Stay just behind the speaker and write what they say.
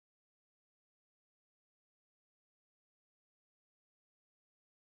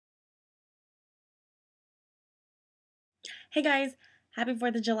Hey guys, happy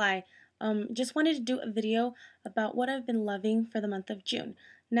 4th of July. Just wanted to do a video about what I've been loving for the month of June.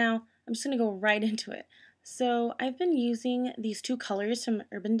 Now, I'm just going to go right into it. So, I've been using these two colors from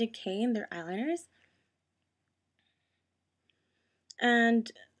Urban Decay and their eyeliners. And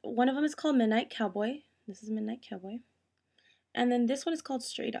one of them is called Midnight Cowboy. This is Midnight Cowboy. And then this one is called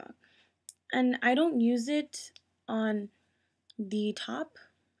Stray Dog. And I don't use it on the top.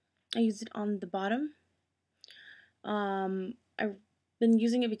 I use it on the bottom. I've been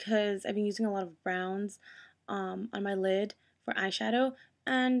using it because I've been using a lot of browns on my lid for eyeshadow,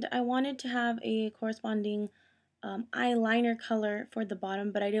 and I wanted to have a corresponding eyeliner color for the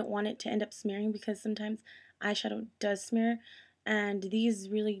bottom, but I didn't want it to end up smearing because sometimes eyeshadow does smear, and these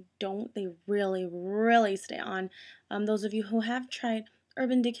really don't. They really stay on. Those of you who have tried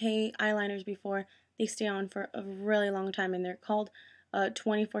Urban Decay eyeliners before, they stay on for a really long time, and they're called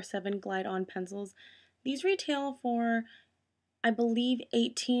 24/7 Glide On pencils. These retail for, I believe,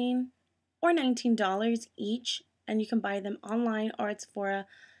 $18 or $19 each, and you can buy them online or at Sephora,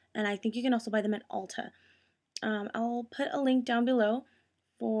 and I think you can also buy them at Ulta. I'll put a link down below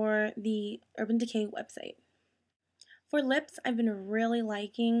for the Urban Decay website. For lips, I've been really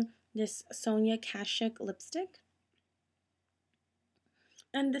liking this SONIA KASHUK lipstick,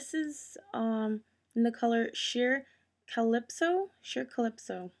 and this is in the color Sheer Calypso.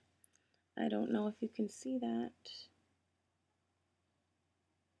 I don't know if you can see that.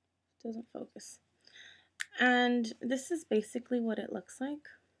 It doesn't focus. And this is basically what it looks like.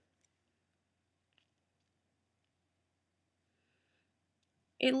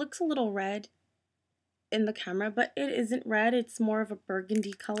 It looks a little red in the camera, but it isn't red. It's more of a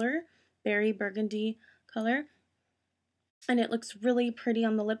burgundy color, berry burgundy color. And it looks really pretty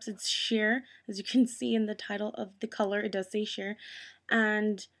on the lips. It's sheer, as you can see in the title of the color. It does say sheer.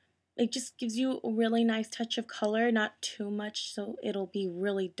 And it just gives you a really nice touch of color, not too much so it'll be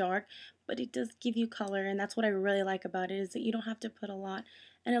really dark, but it does give you color, and that's what I really like about it, is that you don't have to put a lot,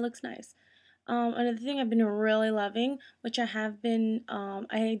 and it looks nice. Another thing I've been really loving, which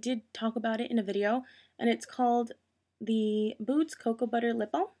I did talk about it in a video, and it's called the Boots Cocoa Butter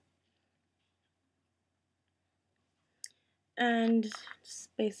Lip Balm. And just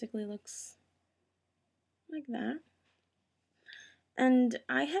basically looks like that. And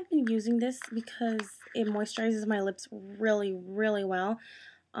I have been using this because it moisturizes my lips really well.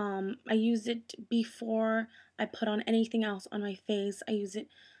 I use it before I put on anything else on my face. I use it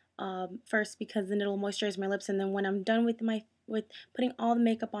first because then it'll moisturize my lips, and then when I'm done with putting all the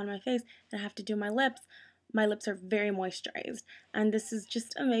makeup on my face and I have to do my lips are very moisturized, and this is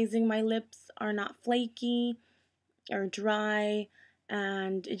just amazing. My lips are not flaky or dry,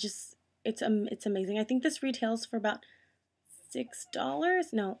 and it's amazing. I think this retails for about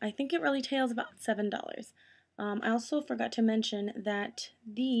 $6. No, I think it retails about $7. I also forgot to mention that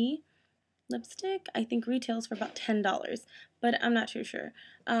the lipstick, I think, retails for about $10, but I'm not too sure.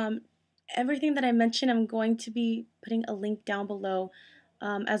 Everything that I mentioned, I'm going to be putting a link down below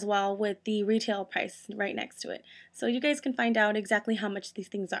as well, with the retail price right next to it, so you guys can find out exactly how much these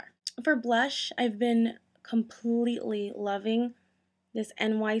things are. For blush, I've been completely loving this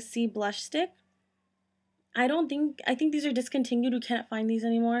NYC blush stick. I think these are discontinued. We can't find these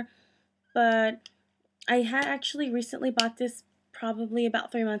anymore, but I had actually recently bought this probably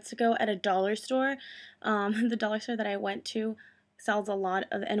about 3 months ago at a dollar store. The dollar store that I went to sells a lot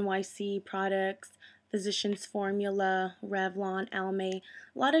of NYC products, Physicians Formula, Revlon, Almay,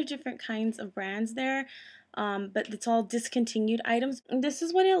 a lot of different kinds of brands there, but it's all discontinued items. And this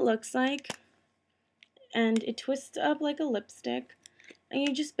is what it looks like, and it twists up like a lipstick, and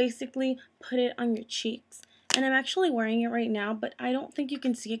you just basically put it on your cheeks. And I'm actually wearing it right now, but I don't think you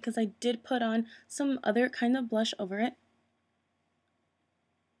can see it because I did put on some other kind of blush over it.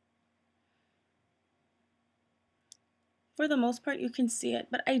 For the most part, you can see it,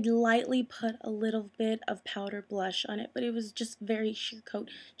 but I lightly put a little bit of powder blush on it, but it was just very sheer coat,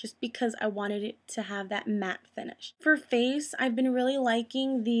 just because I wanted it to have that matte finish. For face, I've been really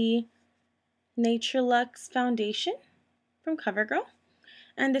liking the NatureLux foundation from CoverGirl.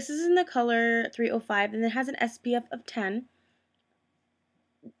 And this is in the color 305, and it has an SPF of 10.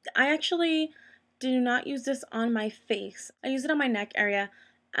 I actually do not use this on my face. I use it on my neck area,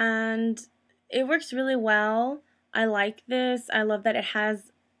 and it works really well. I like this. I love that it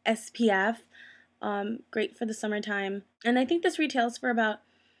has SPF. Great for the summertime. And I think this retails for about,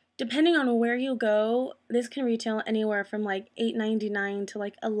 depending on where you go, this can retail anywhere from like $8.99 to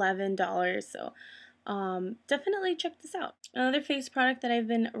like $11. So definitely check this out. Another face product that I've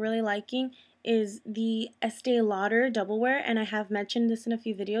been really liking is the Estee Lauder Double Wear, and I have mentioned this in a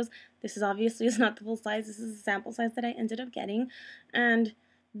few videos. This is obviously is not the full size. This is a sample size that I ended up getting. And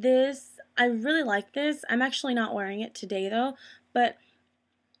this, I really like this. I'm actually not wearing it today though, but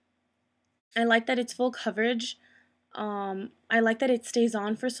I like that it's full coverage. I like that it stays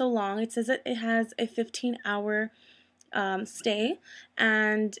on for so long. It says that it has a 15-hour stay,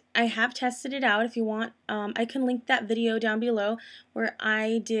 and I have tested it out. If you want, I can link that video down below where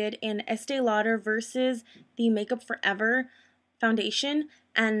I did an Estee Lauder versus the Makeup Forever foundation,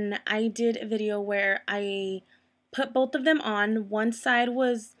 and I did a video where I put both of them on. One side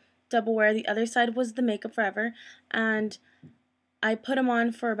was double wear, the other side was the Makeup Forever, and I put them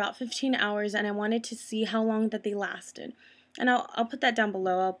on for about 15 hours, and I wanted to see how long that they lasted. And I'll put that down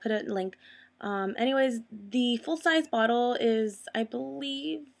below. I'll put a link. Anyways, the full-size bottle is, I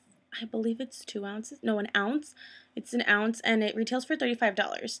believe it's 2 ounces. No, an ounce. It's an ounce, and it retails for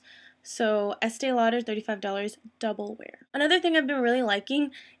 $35. So Estee Lauder, $35, double wear. Another thing I've been really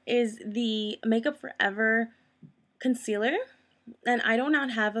liking is the Makeup Forever concealer. And I do not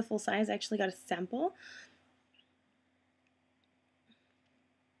have a full size. I actually got a sample.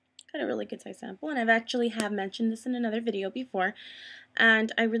 Got a really good size sample, and I've actually have mentioned this in another video before,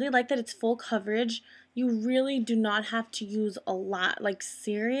 and I really like that it's full coverage. You really do not have to use a lot. Like,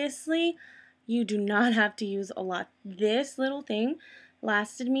 seriously, you do not have to use a lot. This little thing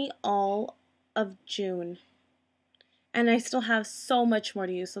lasted me all of June, and I still have so much more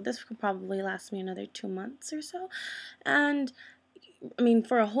to use, so this could probably last me another 2 months or so. And I mean,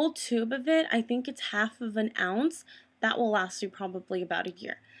 for a whole tube of it, I think it's half of an ounce. That will last you probably about a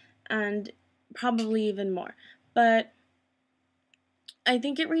year, and probably even more. But I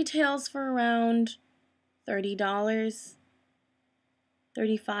think it retails for around $30, $35,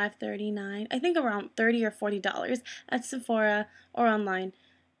 $39. I think around $30 or $40 at Sephora or online.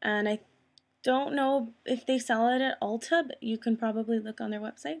 And I don't know if they sell it at Ulta, but you can probably look on their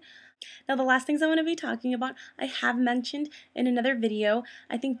website. Now, the last things I want to be talking about, I have mentioned in another video.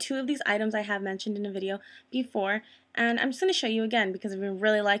 I think 2 of these items I have mentioned in a video before, and I'm just going to show you again because I've been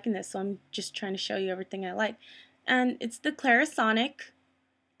really liking this, so I'm just trying to show you everything I like. And it's the CLARISONIC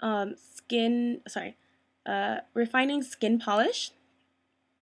refining skin polish.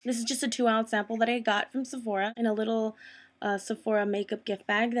 This is just a 2-ounce sample that I got from Sephora in a little Sephora makeup gift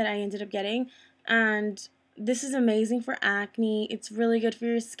bag that I ended up getting, and this is amazing for acne. It's really good for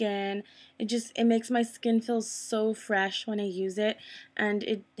your skin. It makes my skin feel so fresh when I use it, and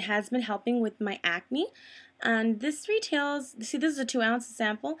it has been helping with my acne. And this retails, see, this is a 2-ounce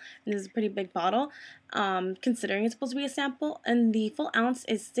sample, and this is a pretty big bottle, considering it's supposed to be a sample, and the full ounce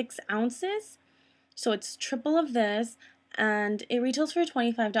is 6 ounces, so it's triple of this, and it retails for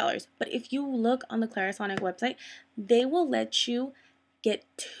 $25. But if you look on the Clarisonic website, they will let you get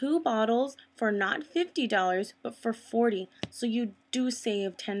 2 bottles for not $50, but for $40. So you do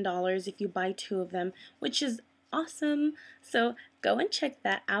save $10 if you buy 2 of them, which is awesome. So go and check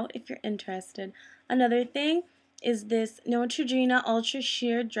that out if you're interested. Another thing is this NEUTROGENA Ultra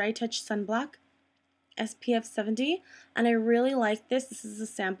Sheer Dry Touch Sunblock, SPF 70, and I really like this. This is a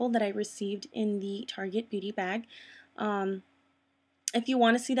sample that I received in the Target beauty bag. If you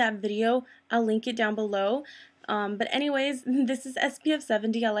want to see that video, I'll link it down below. But anyways, this is SPF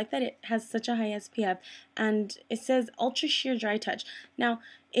 70. I like that it has such a high SPF, and it says Ultra Sheer Dry Touch. Now,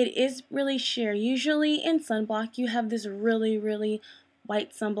 it is really sheer. Usually in sunblock, you have this really, really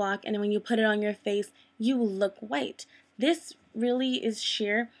white sunblock, and when you put it on your face, you look white. This really is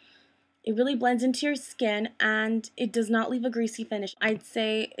sheer. It really blends into your skin, and it does not leave a greasy finish. I'd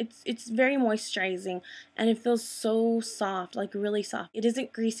say it's very moisturizing, and it feels so soft, like really soft. It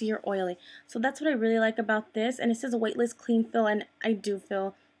isn't greasy or oily. So that's what I really like about this. And it says a weightless clean fill, and I do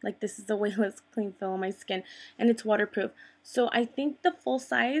feel like this is a weightless clean fill on my skin, and it's waterproof. So I think the full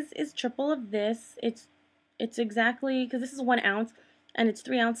size is triple of this. It's exactly, because this is 1 ounce, and it's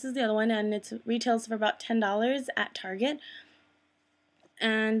 3 ounces the other one, and it retails for about $10 at Target.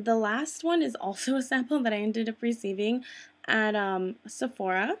 And the last one is also a sample that I ended up receiving at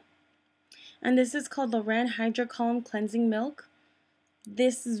Sephora. And this is called the Ren Hydra-Calm Cleansing Milk.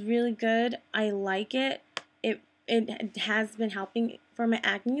 This is really good. I like it. It has been helping for my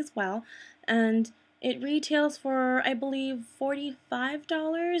acne as well. And it retails for, I believe,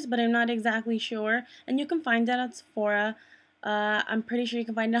 $45, but I'm not exactly sure. And you can find that at Sephora. I'm pretty sure you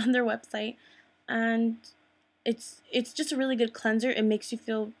can find it on their website. And it's just a really good cleanser. It makes you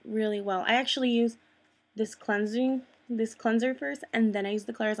feel really well. I actually use this cleanser first, and then I use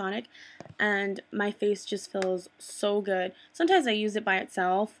the Clarisonic, and my face just feels so good. Sometimes I use it by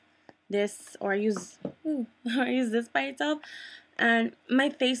itself, or I use this by itself, and my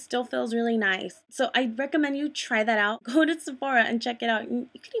face still feels really nice. So I recommend you try that out. Go to Sephora and check it out. You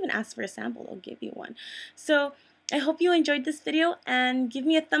can even ask for a sample, they'll give you one. So I hope you enjoyed this video and give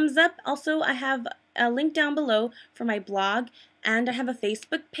me a thumbs up. Also, I have a link down below for my blog, and I have a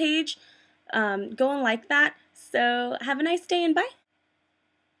Facebook page. Go and like that. So have a nice day and bye.